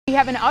We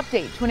have an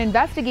update to an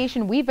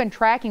investigation we've been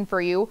tracking for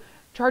you.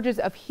 Charges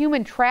of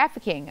human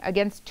trafficking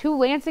against 2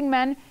 Lansing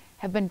men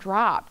have been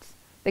dropped.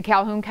 The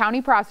Calhoun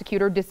County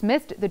prosecutor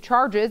dismissed the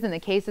charges in the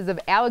cases of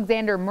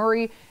Alexander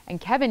Murray and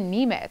Kevin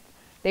Nemeth.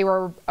 They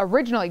were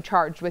originally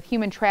charged with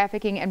human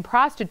trafficking and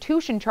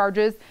prostitution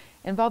charges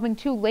involving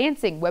 2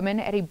 Lansing women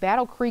at a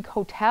Battle Creek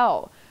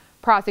hotel.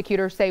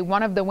 Prosecutors say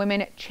one of the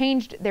women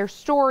changed their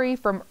story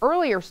from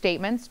earlier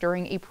statements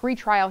during a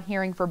pretrial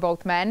hearing for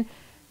both men.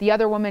 The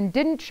other woman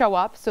didn't show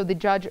up, so the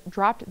judge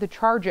dropped the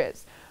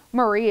charges.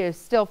 Murray is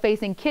still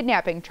facing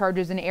kidnapping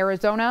charges in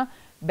Arizona.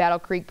 Battle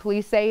Creek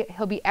police say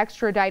he'll be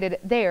extradited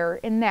there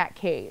in that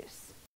case.